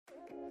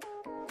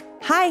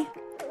Hi,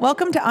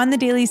 welcome to On the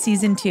Daily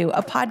Season 2,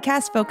 a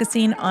podcast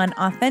focusing on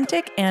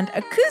authentic and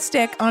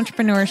acoustic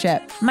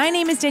entrepreneurship. My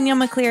name is Danielle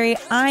McCleary.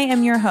 I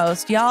am your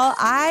host. Y'all,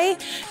 I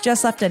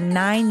just left a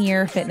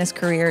 9-year fitness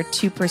career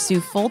to pursue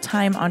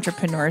full-time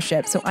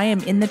entrepreneurship. So I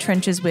am in the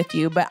trenches with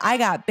you, but I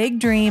got big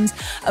dreams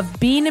of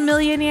being a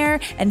millionaire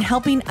and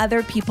helping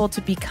other people to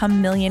become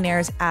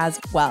millionaires as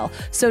well.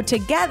 So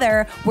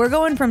together, we're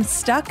going from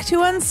stuck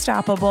to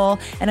unstoppable,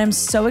 and I'm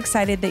so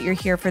excited that you're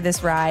here for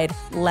this ride.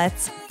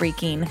 Let's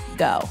freaking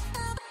go.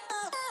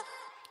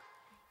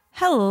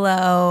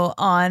 Hello,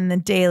 On the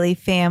Daily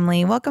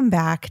family. Welcome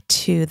back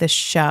to the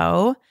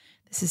show.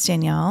 This is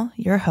Danielle,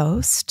 your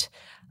host.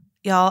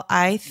 Y'all,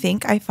 I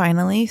think I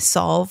finally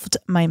solved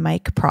my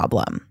mic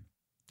problem.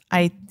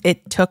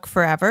 It took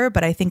forever,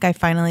 but I think I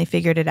finally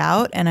figured it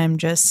out, and I'm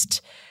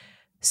just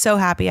so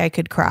happy I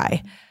could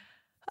cry.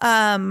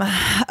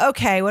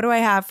 Okay, what do I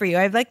have for you?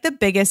 I have like the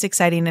biggest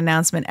exciting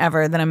announcement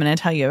ever that I'm going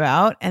to tell you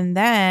about. And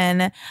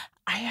then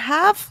I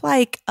have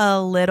like a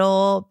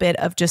little bit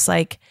of just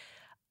like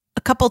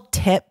a couple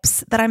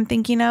tips that I'm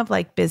thinking of,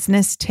 like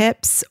business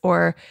tips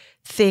or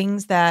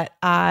things that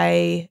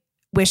I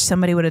wish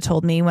somebody would have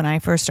told me when I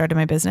first started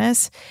my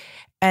business.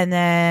 And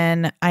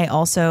then I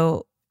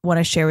also want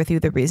to share with you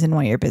the reason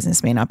why your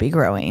business may not be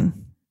growing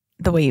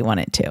the way you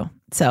want it to.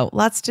 So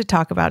lots to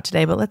talk about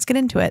today, but let's get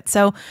into it.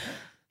 So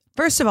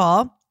first of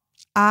all,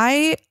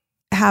 I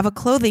have a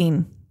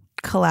clothing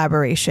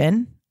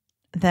collaboration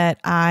that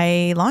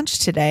I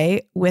launched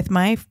today with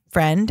my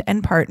friend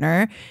and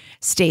partner,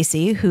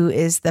 Stacy, who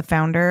is the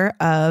founder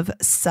of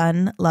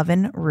Sun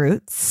Lovin'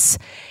 Roots.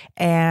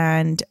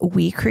 And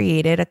we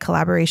created a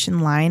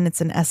collaboration line.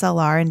 It's an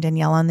SLR and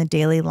Danielle on the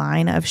Daily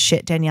line of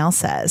Shit Danielle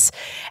Says.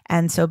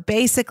 And so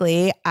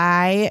basically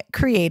I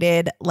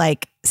created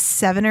like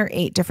 7 or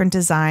 8 different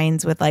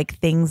designs with like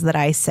things that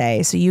I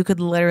say. So you could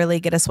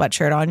literally get a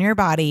sweatshirt on your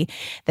body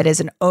that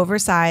is an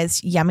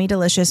oversized, yummy,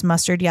 delicious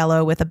mustard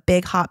yellow with a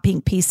big hot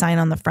pink peace sign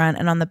on the front,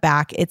 and on the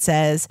back it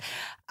says,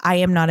 I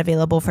am not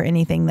available for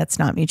anything that's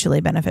not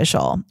mutually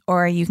beneficial.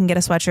 Or you can get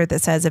a sweatshirt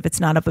that says, if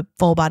it's not a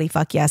full body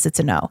fuck yes, it's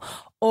a no.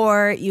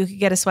 Or you could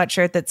get a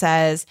sweatshirt that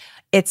says,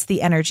 it's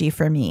the energy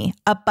for me.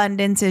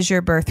 Abundance is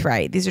your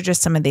birthright. These are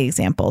just some of the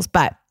examples,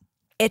 but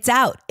it's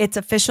out. It's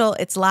official.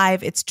 It's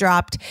live. It's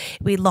dropped.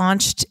 We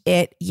launched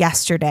it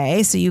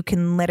yesterday. So you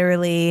can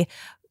literally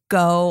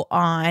go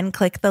on,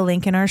 click the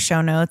link in our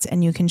show notes,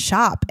 and you can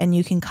shop and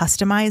you can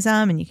customize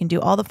them and you can do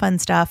all the fun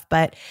stuff.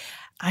 But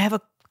I have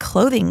a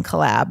clothing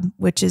collab,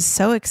 which is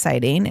so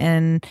exciting.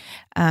 And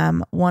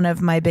one of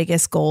my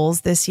biggest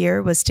goals this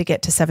year was to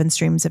get to 7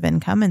 streams of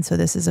income. And so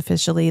this is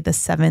officially the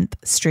 7th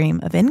stream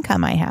of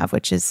income I have,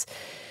 which is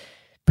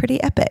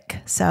pretty epic.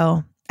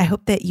 So I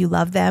hope that you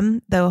love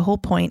them. The whole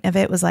point of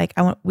it was like,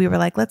 we were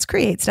like, let's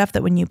create stuff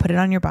that when you put it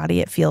on your body,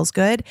 it feels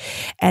good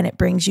and it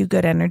brings you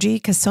good energy.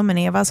 Cause so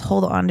many of us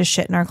hold on to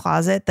shit in our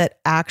closet that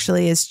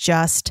actually is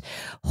just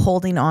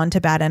holding on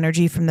to bad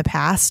energy from the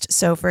past.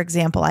 So for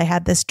example, I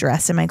had this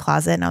dress in my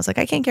closet and I was like,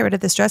 I can't get rid of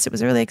this dress. It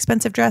was a really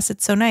expensive dress.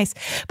 It's so nice.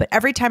 But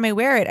every time I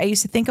wear it, I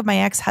used to think of my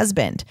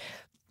ex-husband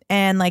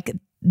and like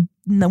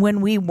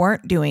when we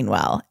weren't doing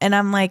well. And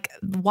I'm like,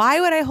 why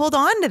would I hold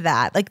on to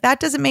that? Like that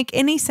doesn't make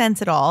any sense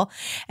at all.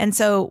 And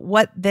so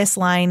what this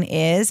line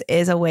is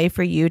a way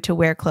for you to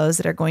wear clothes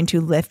that are going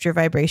to lift your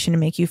vibration and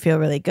make you feel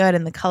really good.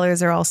 And the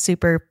colors are all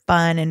super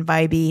fun and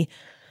vibey.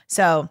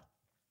 So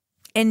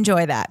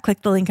enjoy that.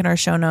 Click the link in our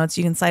show notes.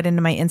 You can slide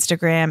into my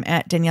Instagram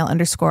at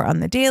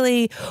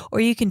Danielle_on-the-daily,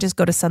 or you can just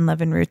go to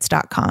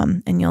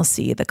sunlovinroots.com and you'll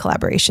see the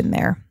collaboration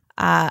there.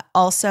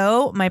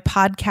 Also, my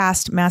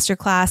podcast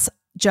masterclass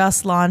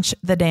just launched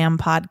The Damn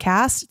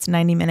Podcast. It's a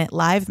 90-minute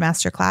live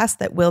masterclass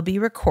that will be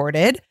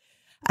recorded.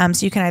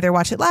 So you can either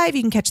watch it live,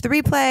 you can catch the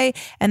replay,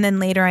 and then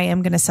later I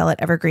am going to sell it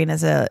evergreen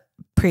as a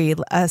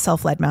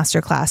self-led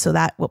masterclass. So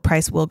that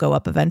price will go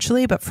up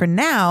eventually. But for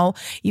now,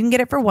 you can get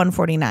it for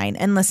 $149.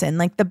 And listen,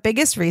 like the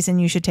biggest reason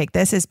you should take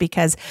this is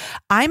because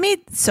I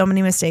made so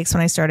many mistakes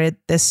when I started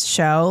this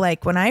show.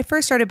 Like when I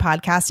first started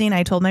podcasting,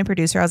 I told my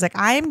producer, I was like,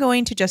 I am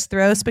going to just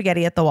throw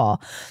spaghetti at the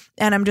wall.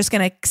 And I'm just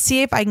going to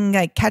see if I can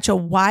like I'm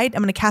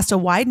going to cast a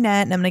wide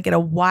net and I'm going to get a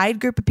wide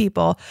group of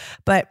people.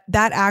 But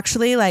that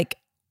actually like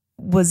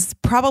was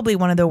probably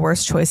one of the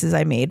worst choices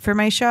I made for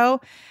my show.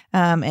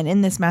 And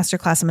in this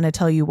masterclass, I'm going to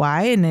tell you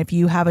why. And if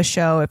you have a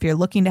show, if you're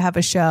looking to have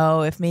a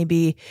show, if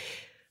maybe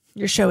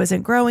your show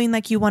isn't growing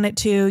like you want it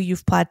to,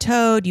 you've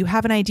plateaued, you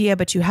have an idea,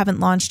 but you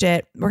haven't launched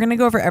it. We're going to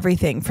go over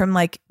everything from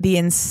like the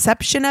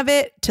inception of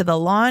it to the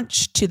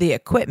launch, to the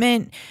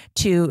equipment,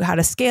 to how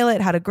to scale it,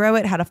 how to grow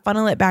it, how to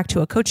funnel it back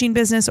to a coaching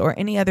business or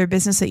any other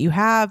business that you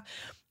have.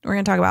 We're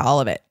going to talk about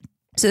all of it.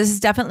 So this is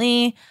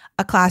definitely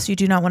a class you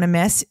do not want to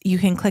miss. You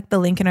can click the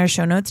link in our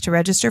show notes to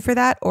register for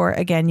that. Or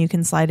again, you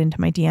can slide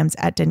into my DMs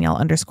at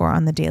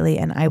Danielle_on-the-daily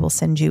and I will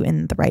send you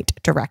in the right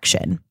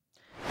direction.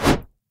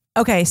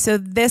 Okay, so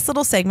this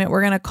little segment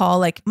we're going to call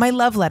like my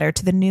love letter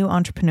to the new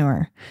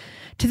entrepreneur.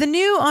 To the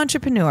new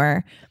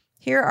entrepreneur,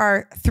 here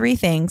are 3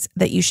 things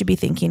that you should be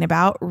thinking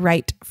about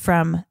right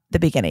from the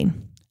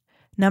beginning.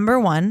 Number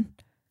 1,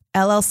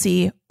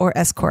 LLC or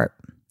S Corp.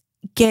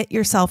 Get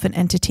yourself an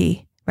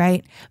entity,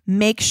 right?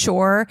 Make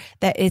sure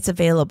that it's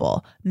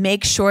available.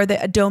 Make sure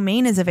that a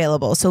domain is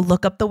available. So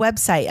look up the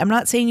website. I'm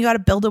not saying you got to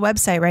build a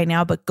website right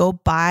now, but go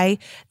buy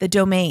the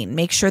domain.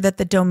 Make sure that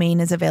the domain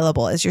is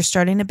available. As you're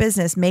starting a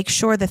business, make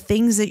sure the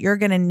things that you're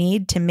going to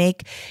need to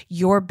make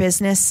your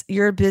business's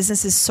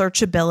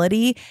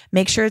searchability,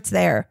 make sure it's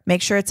there,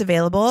 make sure it's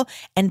available,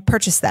 and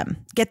purchase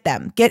them. Get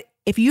them.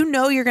 If you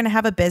know you're going to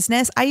have a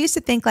business, I used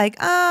to think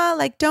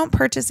don't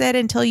purchase it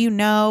until you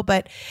know.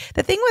 But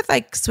the thing with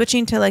like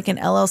switching to like an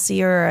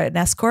LLC or an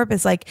S Corp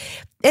is like,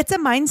 it's a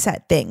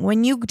mindset thing.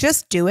 When you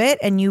just do it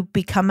and you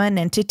become an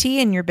entity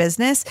in your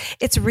business,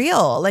 it's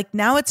real. Like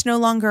now it's no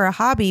longer a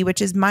hobby,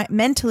 which is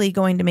mentally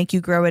going to make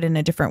you grow it in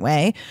a different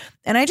way.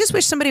 And I just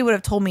wish somebody would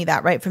have told me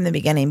that right from the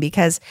beginning,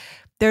 because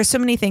there's so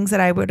many things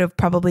that I would have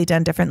probably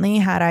done differently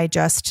had I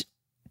just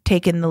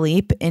taken the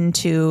leap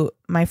into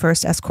my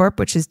first S Corp,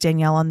 which is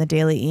Danielle on the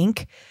Daily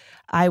Inc.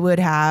 I would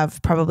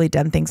have probably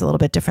done things a little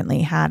bit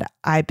differently had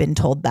I been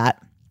told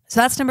that.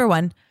 So that's number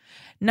one.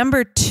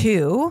 Number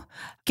two,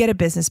 get a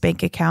business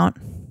bank account.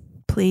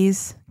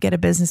 Please get a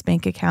business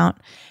bank account,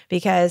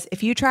 because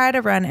if you try to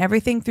run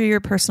everything through your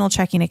personal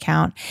checking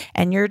account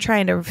and you're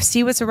trying to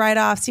see what's a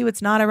write-off, see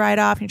what's not a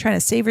write-off, and you're trying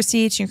to save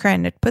receipts, you're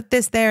trying to put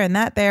this there and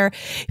that there.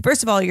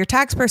 First of all, your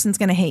tax person's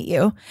going to hate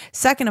you.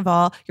 Second of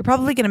all, you're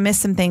probably going to miss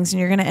some things and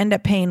you're going to end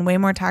up paying way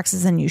more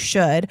taxes than you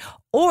should.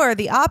 Or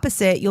the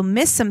opposite, you'll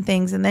miss some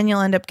things and then you'll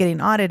end up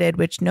getting audited,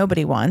 which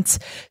nobody wants.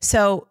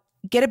 So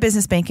get a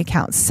business bank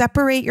account,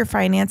 separate your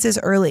finances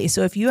early.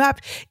 So if you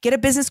have, get a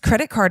business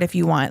credit card if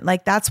you want.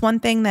 Like that's one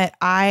thing that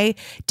I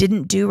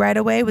didn't do right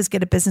away, was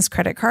get a business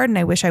credit card. And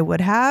I wish I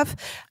would have,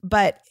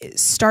 but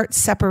start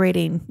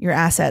separating your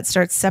assets,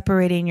 start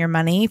separating your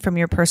money from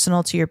your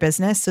personal to your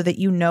business so that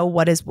you know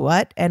what is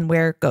what and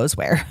where goes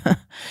where.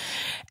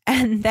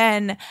 And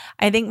then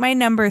I think my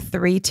number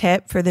 3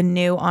 tip for the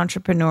new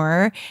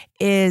entrepreneur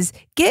is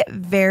get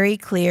very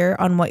clear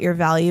on what your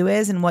value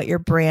is and what your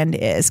brand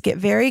is. Get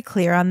very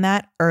clear on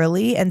that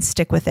early and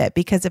stick with it.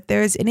 Because if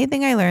there's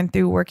anything I learned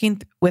through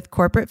working with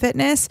corporate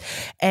fitness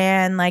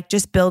and like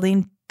just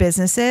building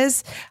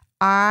businesses,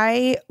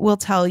 I will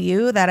tell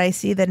you that I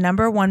see the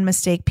number one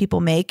mistake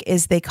people make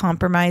is they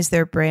compromise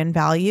their brand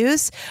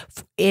values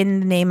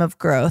in the name of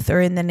growth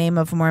or in the name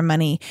of more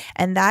money.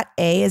 And that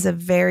is a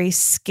very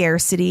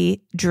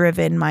scarcity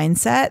driven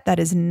mindset. That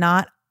is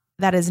not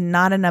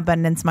an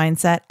abundance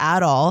mindset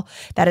at all.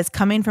 That is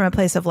coming from a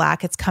place of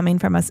lack. It's coming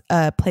from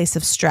a place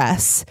of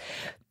stress.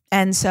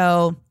 And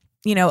so,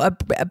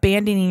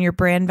 abandoning your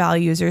brand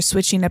values or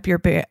switching up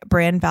your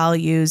brand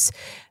values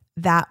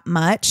that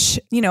much,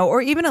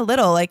 or even a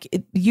little,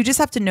 you just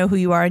have to know who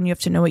you are and you have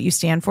to know what you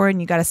stand for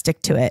and you got to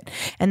stick to it.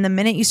 And the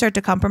minute you start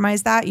to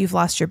compromise that, you've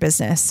lost your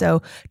business.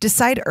 So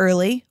decide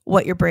early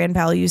what your brand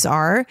values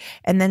are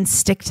and then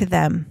stick to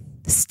them.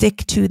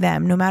 Stick to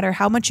them, no matter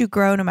how much you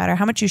grow, no matter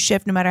how much you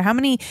shift, no matter how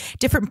many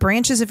different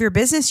branches of your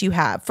business you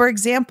have. For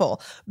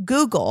example,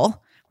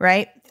 Google,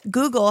 right?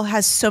 Google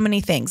has so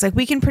many things. Like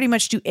we can pretty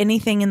much do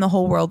anything in the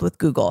whole world with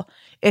Google.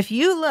 If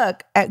you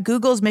look at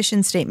Google's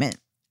mission statement,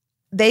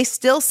 they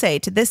still say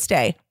to this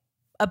day,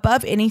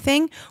 above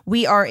anything,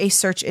 we are a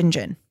search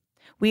engine.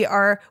 We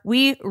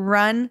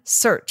run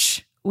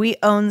search. We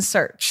own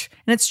search.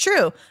 And it's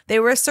true.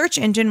 They were a search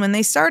engine when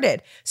they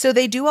started. So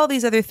they do all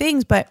these other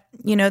things, but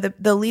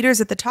the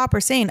leaders at the top are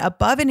saying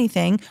above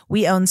anything,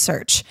 we own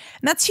search.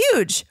 And that's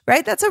huge,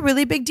 right? That's a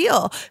really big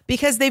deal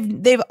because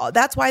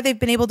that's why they've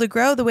been able to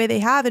grow the way they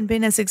have and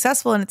been as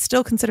successful. And it's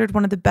still considered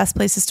one of the best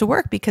places to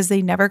work because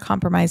they never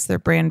compromise their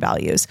brand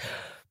values.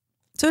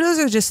 So those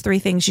are just 3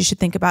 things you should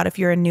think about if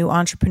you're a new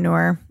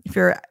entrepreneur, if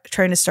you're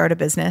trying to start a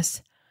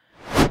business.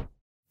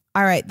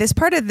 All right. This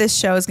part of this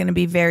show is going to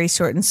be very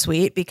short and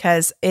sweet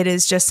because it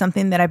is just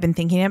something that I've been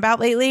thinking about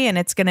lately. And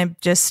it's going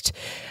to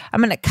I'm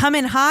going to come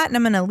in hot and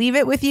I'm going to leave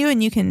it with you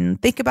and you can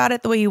think about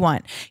it the way you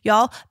want.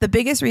 Y'all, the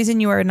biggest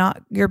reason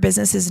your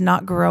business is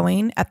not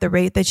growing at the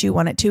rate that you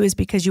want it to is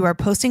because you are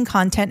posting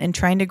content and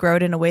trying to grow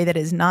it in a way that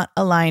is not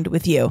aligned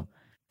with you.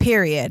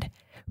 Period.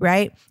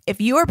 Right?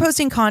 If you are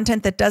posting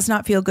content that does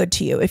not feel good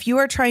to you, if you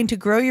are trying to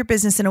grow your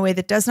business in a way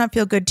that does not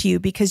feel good to you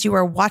because you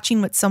are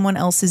watching what someone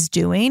else is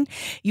doing,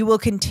 you will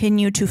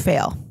continue to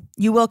fail.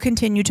 You will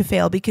continue to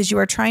fail because you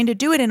are trying to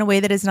do it in a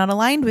way that is not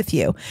aligned with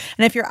you.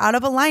 And if you're out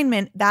of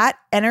alignment, that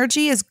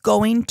energy is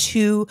going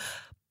to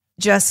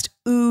just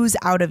ooze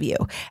out of you.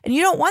 And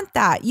you don't want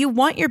that. You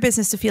want your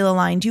business to feel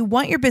aligned. You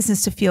want your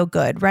business to feel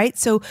good, right?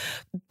 So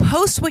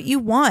post what you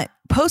want.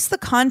 Post the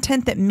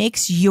content that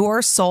makes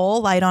your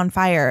soul light on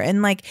fire.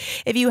 And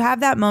if you have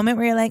that moment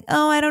where you're like,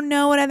 oh, I don't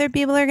know what other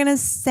people are going to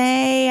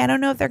say. I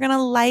don't know if they're going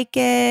to like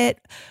it.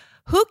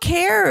 Who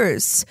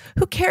cares?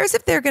 Who cares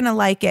if they're going to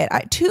like it?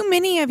 Too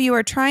many of you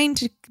are trying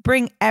to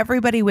bring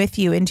everybody with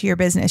you into your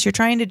business. You're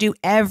trying to do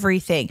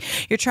everything.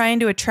 You're trying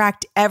to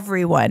attract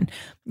everyone.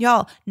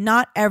 Y'all,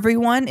 not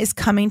everyone is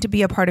coming to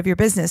be a part of your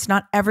business.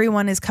 Not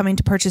everyone is coming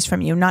to purchase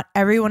from you. Not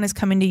everyone is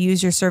coming to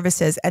use your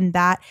services. And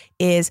that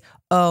is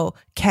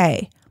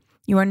okay.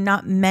 You are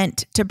not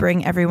meant to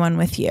bring everyone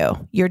with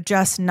you. You're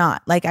just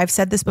not. Like I've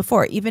said this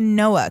before, even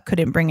Noah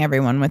couldn't bring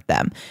everyone with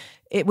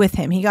with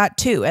him. He got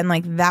 2 and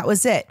like that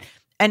was it.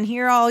 And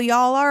here all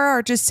y'all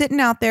are just sitting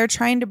out there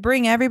trying to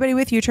bring everybody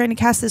with you, trying to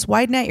cast this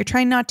wide net. You're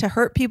trying not to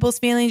hurt people's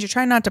feelings. You're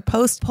trying not to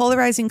post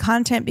polarizing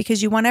content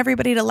because you want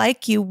everybody to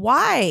like you.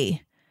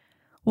 Why?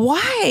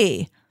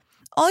 Why?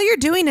 All you're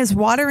doing is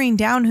watering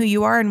down who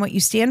you are and what you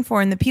stand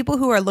for. And the people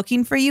who are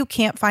looking for you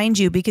can't find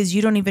you because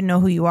you don't even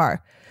know who you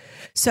are.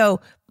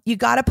 So you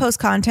got to post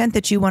content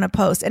that you want to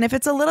post. And if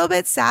it's a little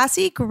bit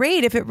sassy,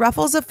 great. If it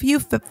ruffles a few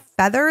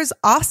feathers,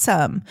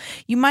 awesome.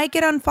 You might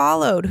get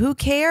unfollowed. Who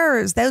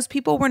cares? Those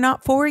people were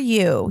not for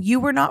you.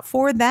 You were not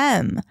for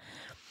them.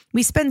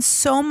 We spend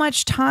so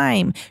much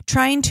time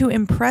trying to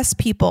impress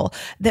people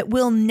that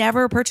will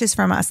never purchase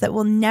from us, that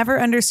will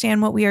never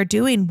understand what we are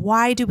doing.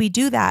 Why do we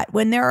do that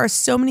when there are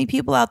so many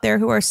people out there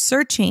who are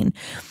searching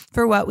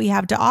for what we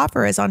have to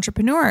offer as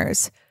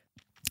entrepreneurs?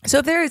 So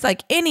if there is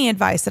like any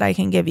advice that I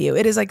can give you,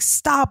 it is like,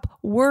 stop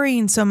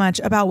worrying so much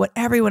about what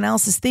everyone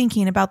else is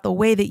thinking about the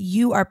way that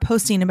you are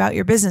posting about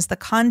your business, the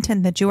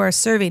content that you are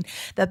serving,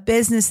 the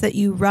business that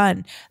you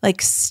run.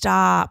 Like,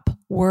 stop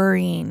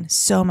worrying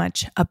so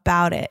much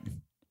about it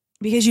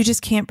because you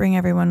just can't bring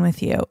everyone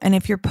with you. And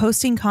if you're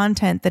posting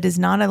content that is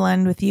not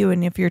aligned with you,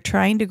 and if you're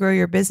trying to grow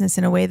your business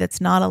in a way that's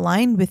not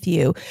aligned with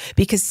you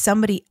because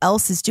somebody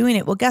else is doing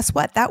it, well, guess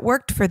what? That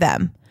worked for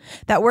them.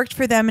 That worked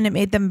for them and it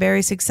made them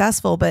very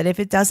successful. But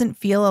if it doesn't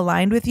feel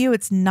aligned with you,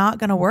 it's not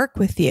going to work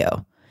with you,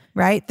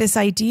 right? This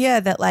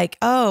idea that like,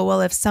 oh,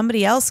 well, if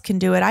somebody else can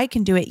do it, I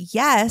can do it.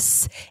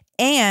 Yes.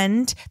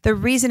 And the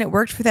reason it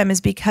worked for them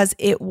is because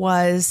it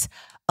was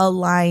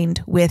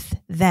aligned with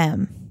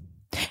them.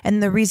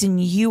 And the reason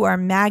you are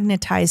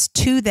magnetized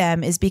to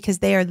them is because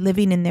they are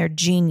living in their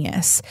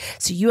genius.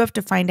 So you have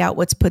to find out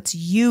what puts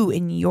you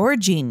in your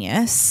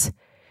genius,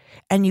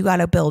 and you got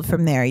to build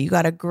from there. You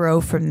got to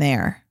grow from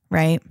there.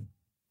 Right?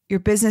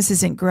 Your business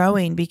isn't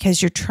growing because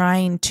you're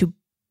trying to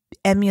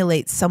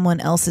emulate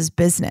someone else's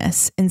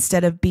business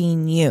instead of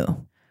being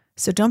you.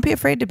 So don't be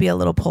afraid to be a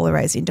little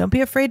polarizing. Don't be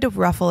afraid to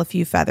ruffle a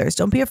few feathers.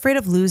 Don't be afraid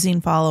of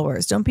losing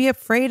followers. Don't be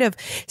afraid of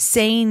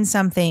saying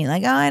something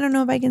like, oh, I don't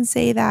know if I can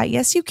say that.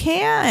 Yes, you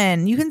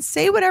can. You can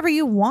say whatever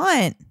you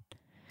want.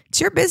 It's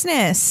your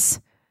business.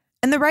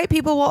 And the right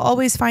people will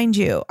always find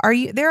you.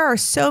 There are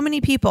so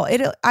many people.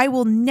 I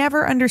will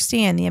never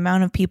understand the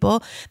amount of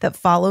people that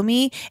follow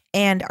me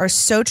and are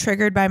so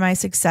triggered by my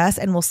success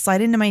and will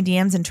slide into my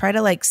DMs and try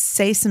to like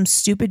say some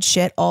stupid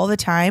shit all the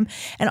time.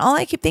 And all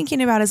I keep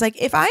thinking about is like,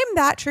 if I'm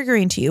that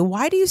triggering to you,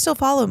 why do you still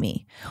follow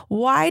me?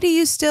 Why do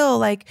you still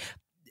like?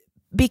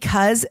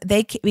 Because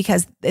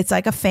it's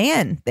like a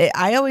fan.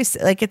 I always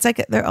like, it's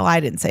like, I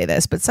didn't say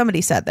this, but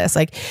somebody said this,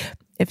 like,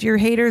 if your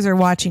haters are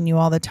watching you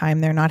all the time,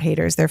 they're not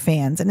haters, they're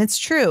fans. And it's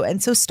true.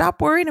 And so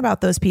stop worrying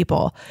about those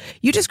people.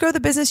 You just grow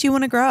the business you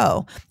want to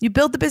grow. You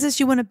build the business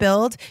you want to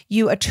build.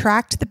 You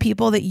attract the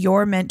people that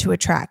you're meant to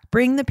attract.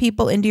 Bring the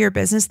people into your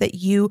business that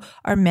you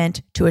are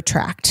meant to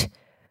attract.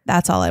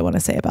 That's all I want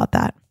to say about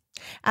that.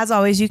 As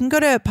always, you can go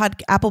to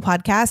Apple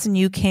Podcasts and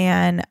you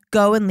can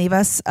go and leave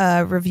us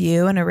a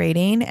review and a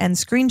rating and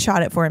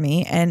screenshot it for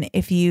me. And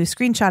if you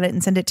screenshot it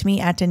and send it to me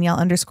at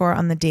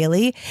Danielle_on_the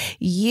daily,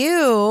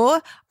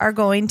 you are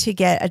going to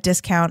get a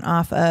discount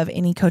off of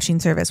any coaching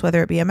service,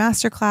 whether it be a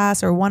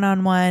masterclass or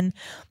one-on-one.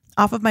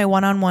 Off of my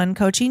one-on-one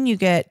coaching, you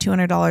get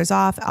 $200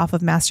 off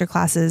of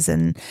masterclasses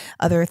and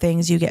other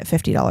things, you get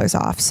 $50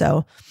 off. So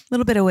a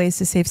little bit of ways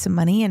to save some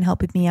money and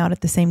helping me out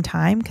at the same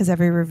time, because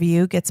every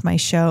review gets my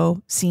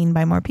show seen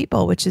by more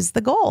people, which is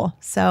the goal.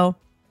 So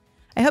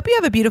I hope you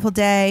have a beautiful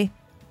day.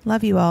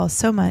 Love you all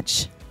so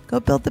much. Go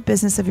build the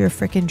business of your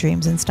freaking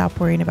dreams and stop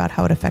worrying about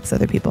how it affects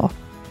other people.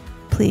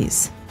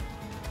 Please.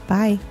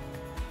 Bye.